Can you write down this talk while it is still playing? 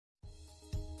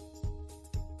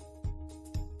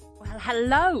Well,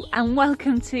 hello and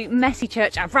welcome to Messy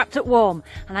Church. I've wrapped up warm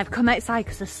and I've come outside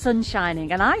because the sun's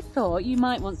shining and I thought you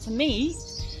might want to meet.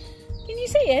 Can you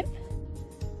see him?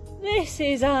 This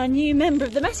is our new member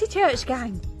of the Messy Church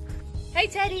gang. Hey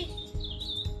Teddy.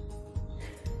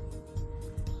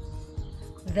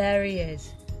 There he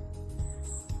is.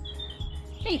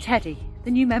 Meet Teddy,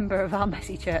 the new member of our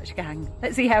Messy Church gang.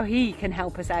 Let's see how he can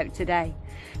help us out today.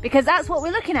 Because that's what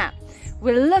we're looking at.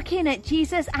 We're looking at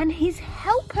Jesus and his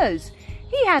helpers.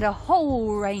 He had a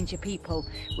whole range of people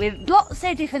with lots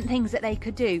of different things that they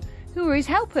could do. Who were his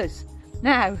helpers?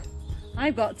 Now,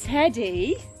 I've got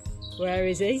Teddy. Where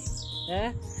is he?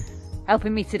 There.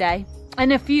 Helping me today.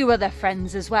 And a few other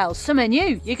friends as well. Some are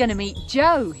new. You're going to meet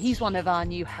Joe. He's one of our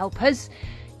new helpers.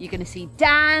 You're going to see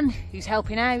Dan, who's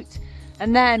helping out.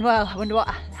 And then, well, I wonder what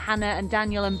Hannah and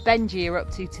Daniel and Benjy are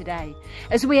up to today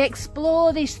as we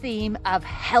explore this theme of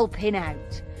helping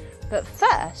out. But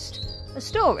first, a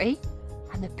story,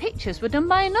 and the pictures were done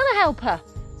by another helper,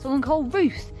 someone called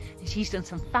Ruth, and she's done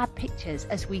some fab pictures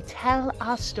as we tell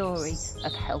our story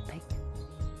of helping.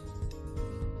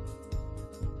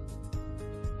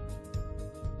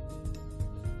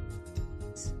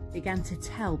 Began to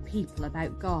tell people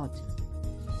about God.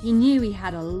 He knew he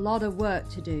had a lot of work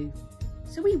to do.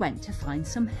 So he went to find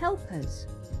some helpers.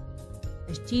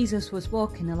 As Jesus was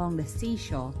walking along the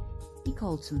seashore, he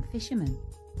called some fishermen.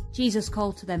 Jesus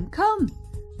called to them, "Come,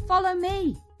 follow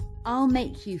me. I'll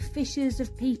make you fishers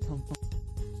of people."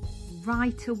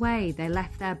 Right away they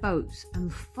left their boats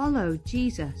and followed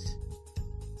Jesus.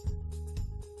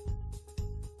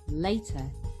 Later,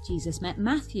 Jesus met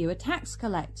Matthew, a tax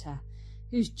collector,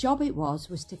 whose job it was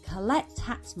to collect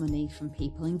tax money from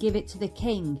people and give it to the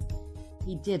king.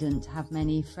 He didn't have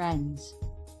many friends.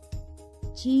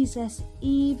 Jesus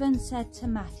even said to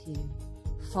Matthew,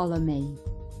 "Follow me."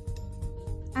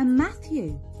 And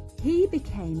Matthew, he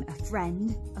became a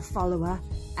friend, a follower,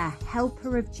 a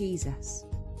helper of Jesus.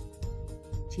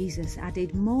 Jesus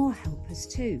added more helpers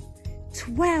too,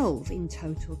 12 in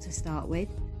total to start with.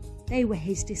 They were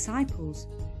his disciples.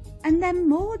 And then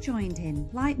more joined in,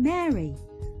 like Mary,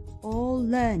 all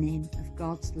learning of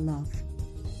God's love.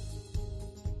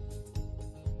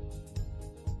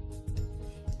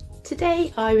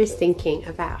 Today I was thinking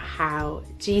about how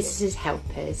Jesus'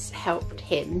 helpers helped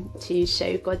him to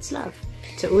show God's love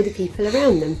to all the people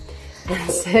around them.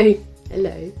 And so,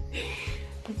 hello.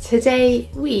 Today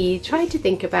we tried to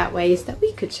think about ways that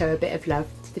we could show a bit of love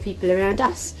to the people around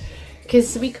us,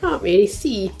 because we can't really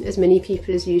see as many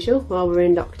people as usual while we're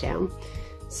in lockdown.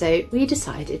 So we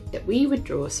decided that we would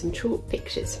draw some chalk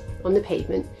pictures on the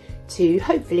pavement to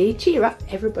hopefully cheer up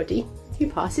everybody who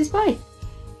passes by.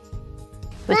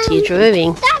 What are you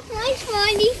drawing? That's my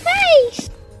smiley face!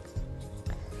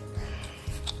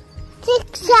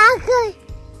 Zigzag!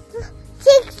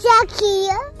 Zigzag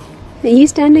here! Are you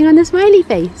standing on the smiley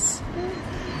face?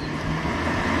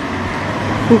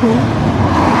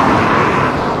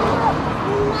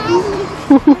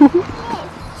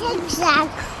 Zigzag!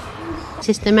 Is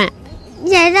this the map?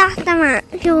 Yeah, that's the map.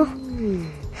 Sure.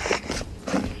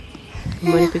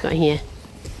 What have we got here?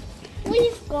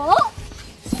 We've got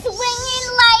swinging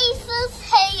lasers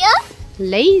here.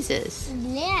 Lasers?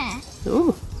 Yeah.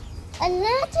 Oh. A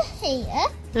ladder here.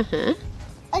 Uh-huh.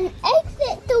 An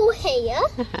exit door here.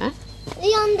 Uh-huh.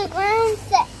 The underground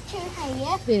section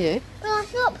here. Yeah. But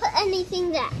I've not put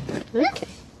anything there. Okay.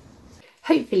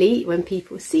 Hopefully when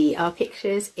people see our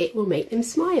pictures, it will make them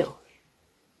smile.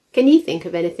 Can you think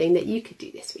of anything that you could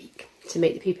do this week to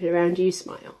make the people around you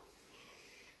smile?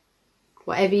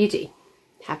 Whatever you do,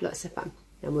 have lots of fun,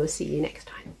 and we'll see you next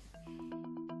time.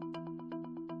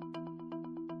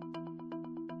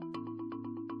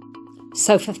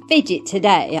 So for Fidget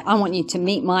today, I want you to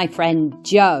meet my friend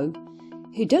Joe,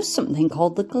 who does something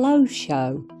called the Glow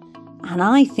Show. And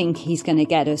I think he's going to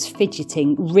get us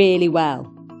fidgeting really well.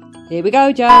 Here we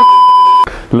go, Joe.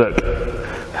 Look.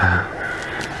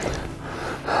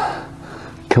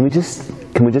 Can we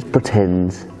just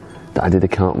pretend that I did a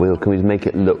cartwheel? Can we just make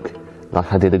it look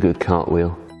like I did a good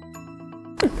cartwheel?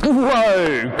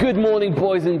 Whoa! Good morning,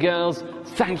 boys and girls.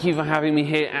 Thank you for having me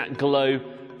here at Glow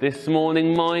this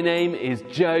morning. My name is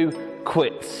Joe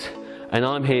Quits, and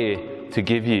I'm here to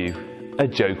give you a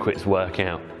Joe Quits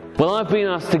workout. Well, I've been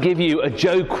asked to give you a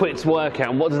Joe Quits workout,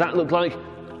 and what does that look like?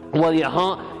 Well, your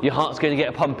heart's going to get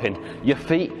a pumping. Your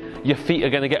feet are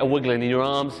going to get a wiggling, and your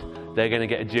arms, they're going to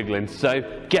get a jiggling. So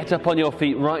get up on your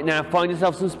feet right now, find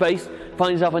yourself some space,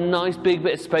 find yourself a nice big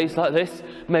bit of space like this.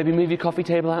 Maybe move your coffee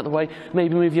table out of the way,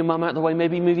 maybe move your mum out of the way,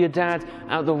 maybe move your dad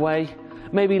out of the way,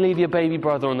 maybe leave your baby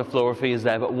brother on the floor if he is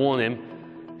there, but warn him,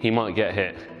 he might get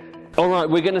hit. Alright,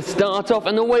 we're going to start off,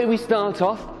 and the way we start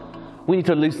off, We need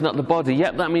to loosen up the body.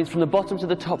 Yep, that means from the bottom to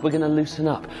the top, we're going to loosen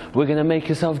up. We're going to make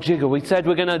ourselves jiggle. We said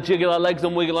we're going to jiggle our legs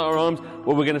and wiggle our arms.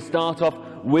 Well, we're going to start off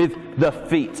with the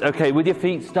feet. Okay, with your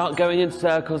feet, start going in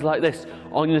circles like this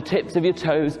on the tips of your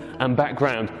toes and back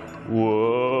round.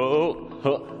 Whoa,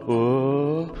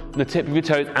 whoa. The tip of your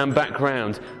toes and back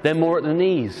round. Then more at the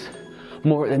knees.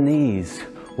 More at the knees.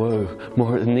 Whoa,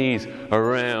 more at the knees.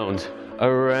 Around,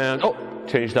 around. Oh,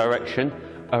 change direction.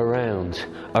 Around,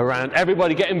 around.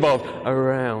 Everybody get involved.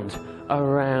 Around,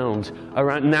 around,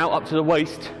 around. Now up to the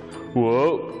waist.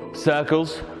 Whoa.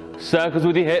 Circles. Circles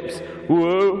with your hips.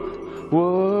 Whoa,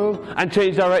 whoa. And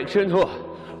change direction. Whoa,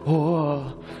 whoa,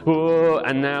 whoa.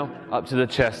 And now up to the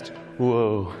chest.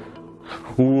 Whoa,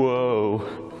 whoa,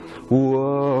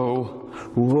 whoa,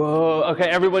 whoa. Okay,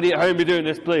 everybody at home, be doing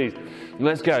this, please.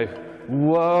 Let's go.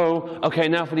 Whoa. Okay,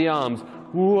 now for the arms.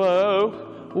 Whoa.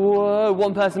 Whoa,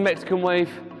 one person Mexican wave.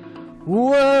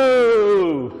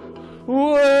 Whoa!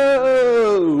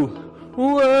 Whoa!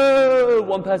 Whoa!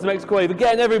 One person Mexican wave.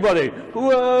 Again, everybody.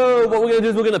 Whoa! What we're going to do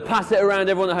is we're going to pass it around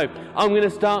everyone at home. I'm going to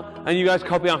start and you guys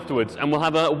copy afterwards. And we'll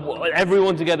have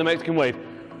everyone together Mexican wave.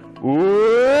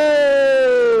 Whoa!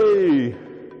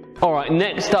 Alright,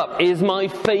 next up is my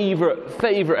favourite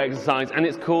exercise, and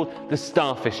it's called the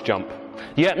starfish jump.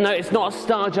 Yep, no, it's not a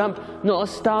star jump. Not a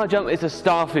star jump, it's a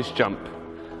starfish jump.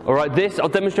 Alright, I'll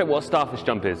demonstrate what a starfish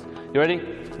jump is. You ready?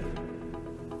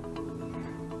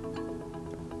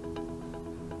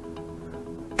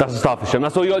 That's a starfish jump.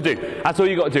 That's all you got to do. That's all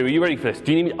you got to do. Are you ready for this?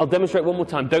 Do you need me? I'll demonstrate one more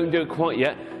time. Don't do it quite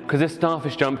yet, because this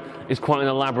starfish jump is quite an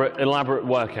elaborate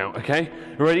workout, okay?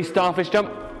 You ready? Starfish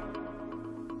jump?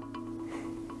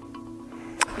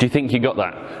 Do you think you got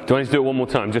that? Do I need to do it one more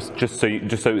time, just so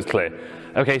it's clear?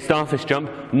 Okay, starfish jump.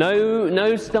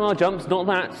 No star jumps, not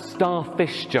that.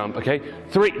 Starfish jump, okay?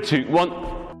 3, 2, 1.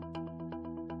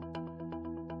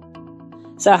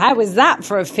 So how was that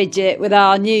for a fidget with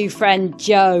our new friend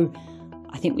Joe?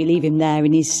 I think we leave him there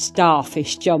in his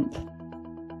starfish jump.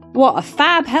 What a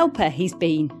fab helper he's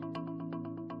been.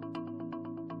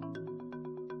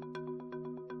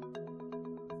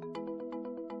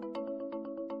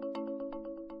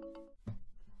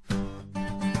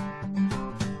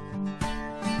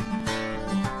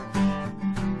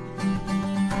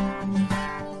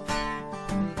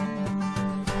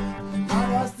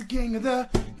 King of the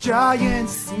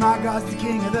giants, my God's the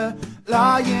king of the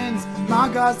lions, my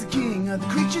God's the king of the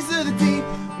creatures of the deep,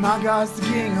 my God's the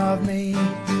king of me.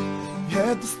 You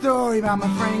heard the story about my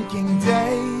friend King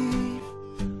Dave.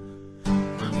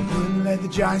 Wouldn't let the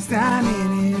giant stand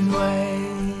in his way.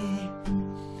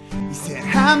 He said,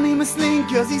 hand me my sling,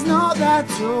 cause he's not that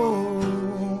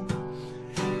tall,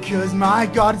 cause my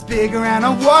God is bigger and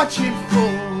I'll watch him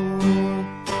fall.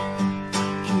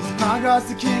 Cause my God's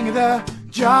the king of the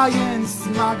giants,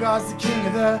 my God's the king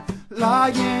of the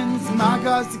lions, my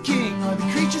God's the king of the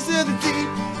creatures of the deep,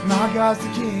 my God's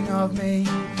the king of me.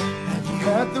 Have you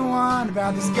heard the one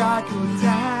about this guy called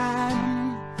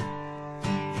Dan?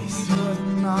 He's a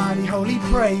mighty holy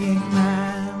praying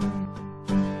man.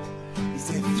 He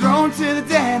said thrown to the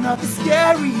den of the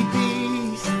scary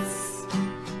beasts,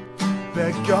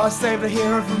 but God saved the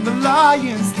hero from the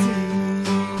lion's teeth.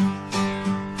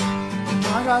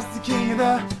 My God's the king of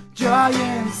the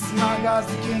giants, my God's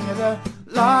the king of the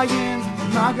lions,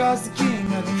 my God's the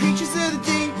king of the creatures of the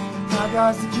deep, my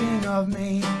God's the king of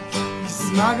me.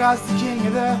 Yes, my God's the king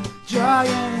of the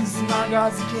giants, my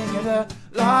God's the king of the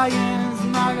lions,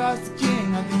 my God's the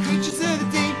king of the creatures of the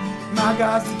deep, my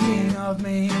God's the king of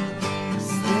me. Yes,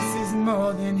 this is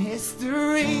more than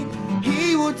history,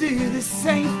 he will do the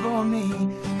same for me.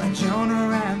 Like Jonah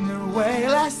and the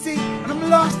whale I see, when I'm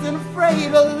lost and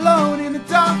afraid, alone in the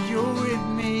dark, you're with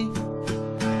me.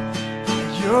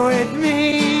 You're with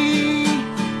me.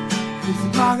 Cause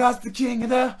my God's the king of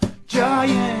the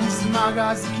giants, my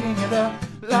God's the king of the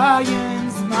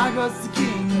lions, my God's the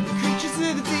king of the creatures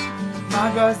of the deep,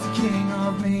 my God's the king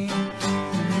of me.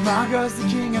 My God's the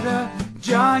king of the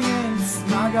giants,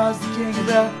 my God's the king of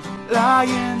the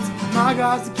lions, my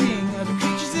God's the king of the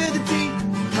creatures of the deep,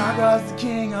 my God's the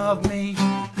king of me.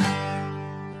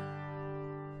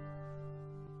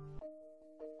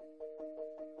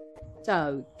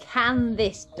 So, can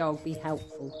this dog be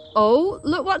helpful? Oh,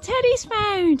 look what Teddy's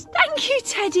found. Thank you,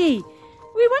 Teddy.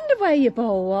 We wondered where your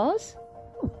ball was.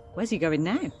 Oh, where's he going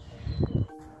now?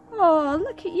 Oh,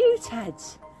 look at you, Ted.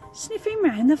 Sniffing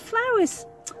round the flowers.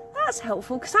 That's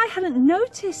helpful because I hadn't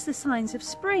noticed the signs of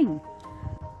spring.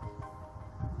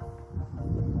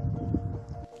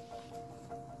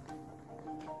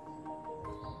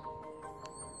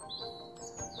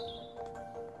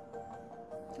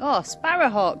 Oh,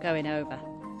 sparrowhawk going over.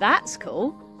 That's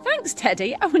cool. Thanks,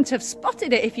 Teddy. I wouldn't have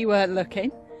spotted it if you weren't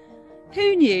looking.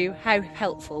 Who knew how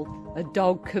helpful a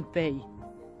dog could be?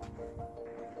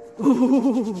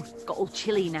 Ooh, it's got all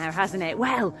chilly now, hasn't it?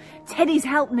 Well, Teddy's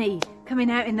helped me coming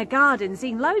out in the garden,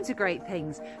 seeing loads of great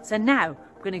things. So now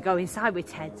I'm going to go inside with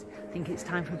Ted. I think it's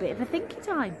time for a bit of a thinky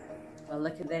time. Well,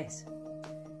 look at this.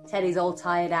 Teddy's all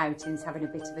tired out and he's having a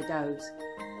bit of a doze.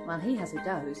 While he has a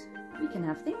doze, we can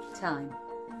have thinky time.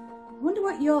 I wonder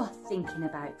what you're thinking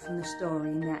about from the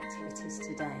story and the activities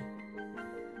today.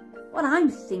 What I'm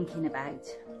thinking about,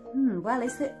 well,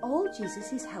 is that all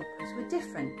Jesus' helpers were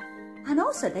different. And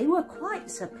also they were quite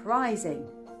surprising.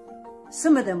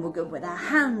 Some of them were good with their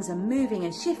hands and moving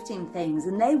and shifting things,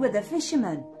 and they were the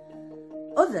fishermen.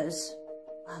 Others,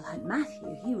 well, like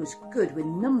Matthew, he was good with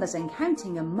numbers and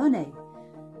counting and money.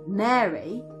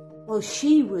 Mary, well,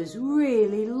 she was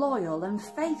really loyal and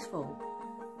faithful.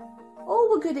 All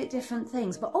were good at different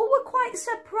things, but all were quite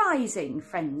surprising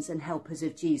friends and helpers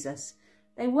of Jesus.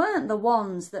 They weren't the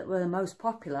ones that were the most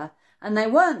popular, and they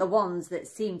weren't the ones that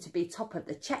seemed to be top of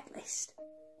the checklist.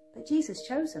 But Jesus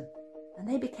chose them, and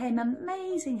they became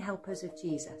amazing helpers of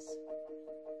Jesus.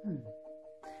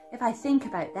 If I think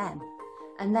about them,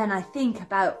 and then I think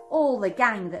about all the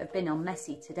gang that have been on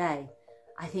Messy today,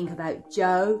 I think about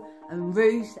Joe and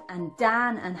Ruth and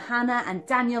Dan and Hannah and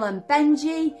Daniel and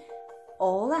Benjy.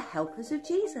 All are helpers of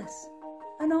Jesus,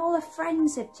 and all are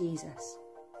friends of Jesus.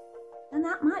 And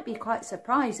that might be quite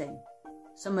surprising.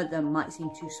 Some of them might seem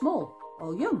too small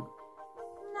or young.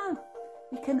 No,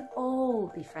 we can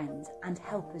all be friends and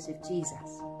helpers of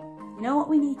Jesus. You know what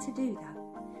we need to do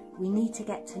though? We need to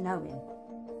get to know him.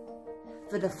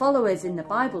 For the followers in the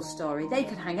Bible story, they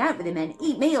could hang out with him and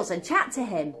eat meals and chat to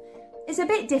him. It's a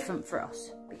bit different for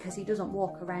us because he doesn't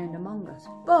walk around among us.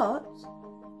 But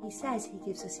he says he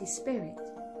gives us his spirit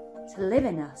to live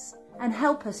in us and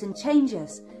help us and change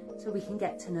us so we can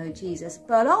get to know Jesus.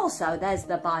 But also there's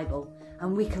the Bible,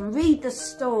 and we can read the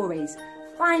stories,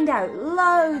 find out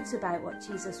loads about what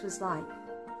Jesus was like.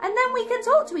 And then we can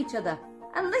talk to each other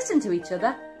and listen to each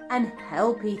other and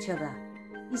help each other.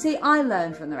 You see, I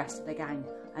learned from the rest of the gang.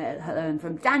 I learned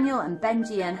from Daniel and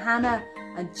Benjy and Hannah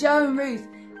and Joe and Ruth.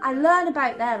 I learn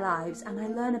about their lives and I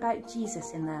learn about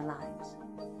Jesus in their lives.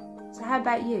 So how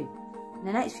about you? In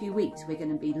the next few weeks, we're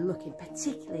going to be looking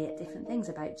particularly at different things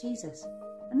about Jesus.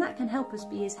 And that can help us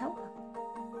be his helper.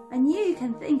 And you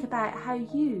can think about how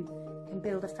you can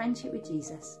build a friendship with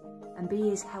Jesus and be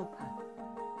his helper,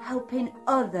 helping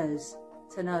others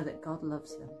to know that God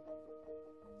loves them.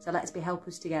 So let's be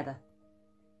helpers together.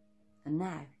 And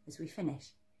now, as we finish,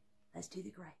 let's do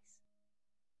the grace.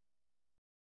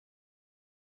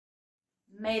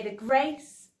 May the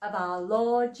grace of our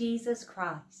Lord Jesus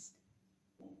Christ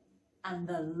and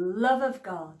the love of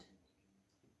God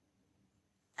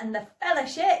and the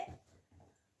fellowship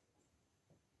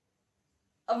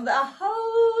of the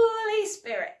Holy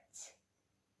Spirit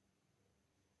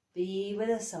be with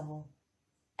us all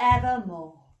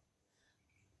evermore.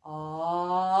 Amen.